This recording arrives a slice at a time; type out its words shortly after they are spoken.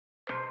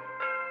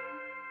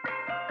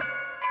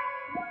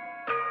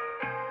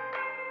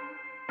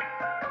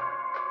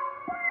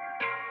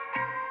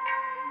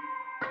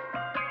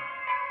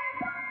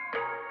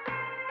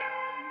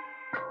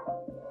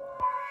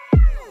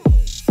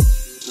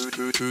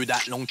Who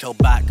that long tail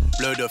back?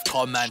 Blood of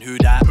command, who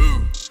that?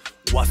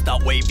 What's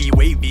that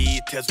wavy?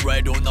 Tears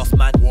red on us,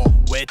 man.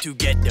 Where to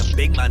get them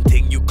big man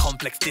thing? You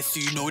complex this, so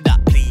you know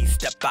that. Please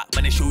step back,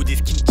 man, and show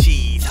this king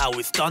cheese how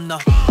it's done now.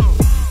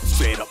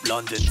 Straight up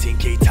London ting,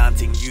 K-Town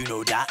ting, you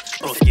know that.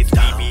 Broski's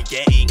TV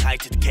getting high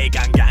to the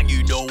K-gang,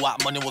 you know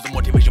what? Money was a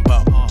motivation,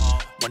 but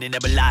money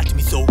never lied to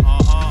me, so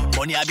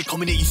money I be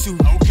coming at you soon.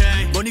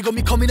 Money got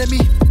me coming at me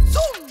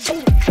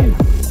soon.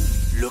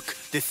 Look,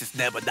 this is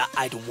never that,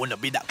 I don't wanna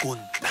be that gun.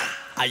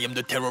 I am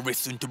the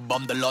terrorist soon to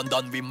bomb the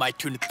London. We might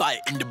turn the fire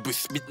in the bush,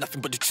 spit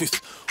nothing but the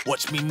truth.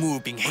 Watch me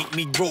moving, hate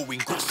me growing,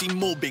 coach see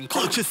mobbing,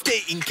 culture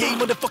stating,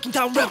 K-motherfucking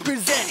town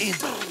representing.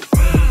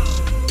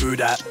 Who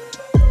that?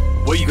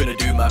 What you gonna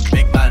do, man?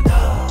 Big man,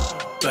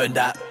 burn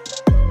that.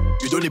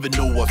 You don't even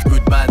know what's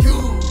good, man.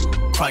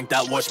 Crank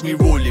that, watch me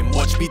roll him,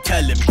 watch me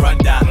tell him,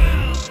 crank that.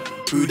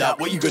 Who that?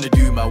 What you gonna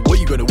do, man? What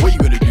you gonna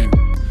do?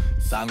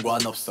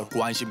 상관없어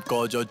관심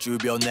꺼져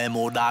주변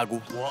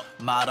내모라고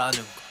말하는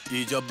거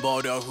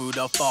잊어버려. Who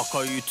the fuck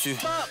are you to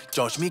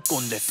Judge me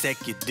꼰대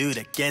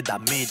새끼들에게 다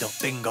middle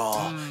finger.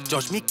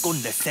 Judge me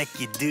꼰대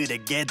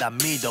새끼들에게 다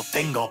middle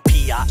finger.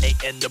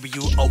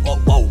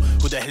 PianWooo.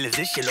 Who the hell is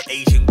this yellow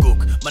Asian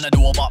gook? Man I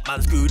do a bop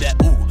man screw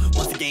that ooh.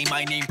 Once again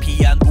my name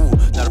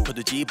PianWooo. Not a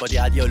prodigy but the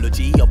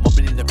ideology of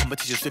mobbing in the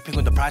competition, slipping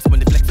on the price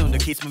when they flex on the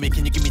case. Can you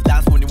give me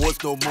dance when there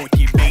was no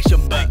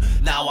motivation? But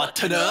now I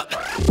turn up.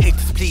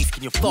 Haters please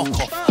can you fuck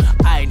off?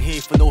 I ain't here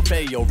for no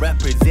failure,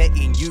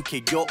 representing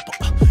UK York.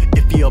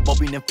 If you're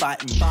bobbing then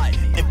fight me.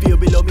 If you're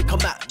below me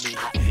come at me.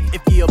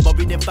 If you're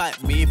bobbing then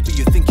fight me. If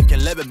you think you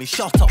can level me,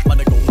 shut up man,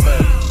 I go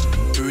burn.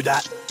 Who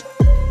that?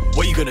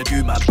 What you gonna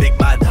do, man? Big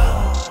man,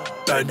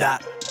 burn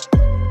that.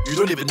 You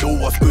don't even know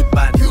what's good,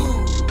 man.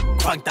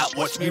 Crank that,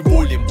 watch me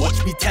roll him,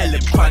 watch me tell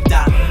him, crank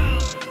that.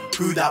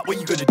 Who that? What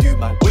you gonna do,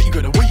 man? What you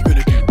gonna do?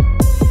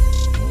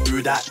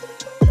 Who that?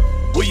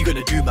 What you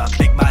gonna do, man?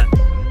 Big man,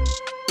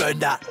 burn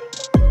that.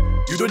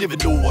 You don't even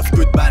know what's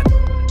good, man.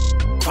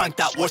 Crank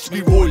that, watch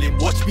me roll him,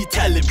 watch me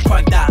tell him,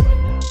 crank that.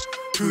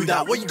 Who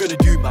that? What you gonna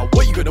do, man?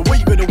 What you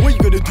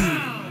gonna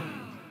do?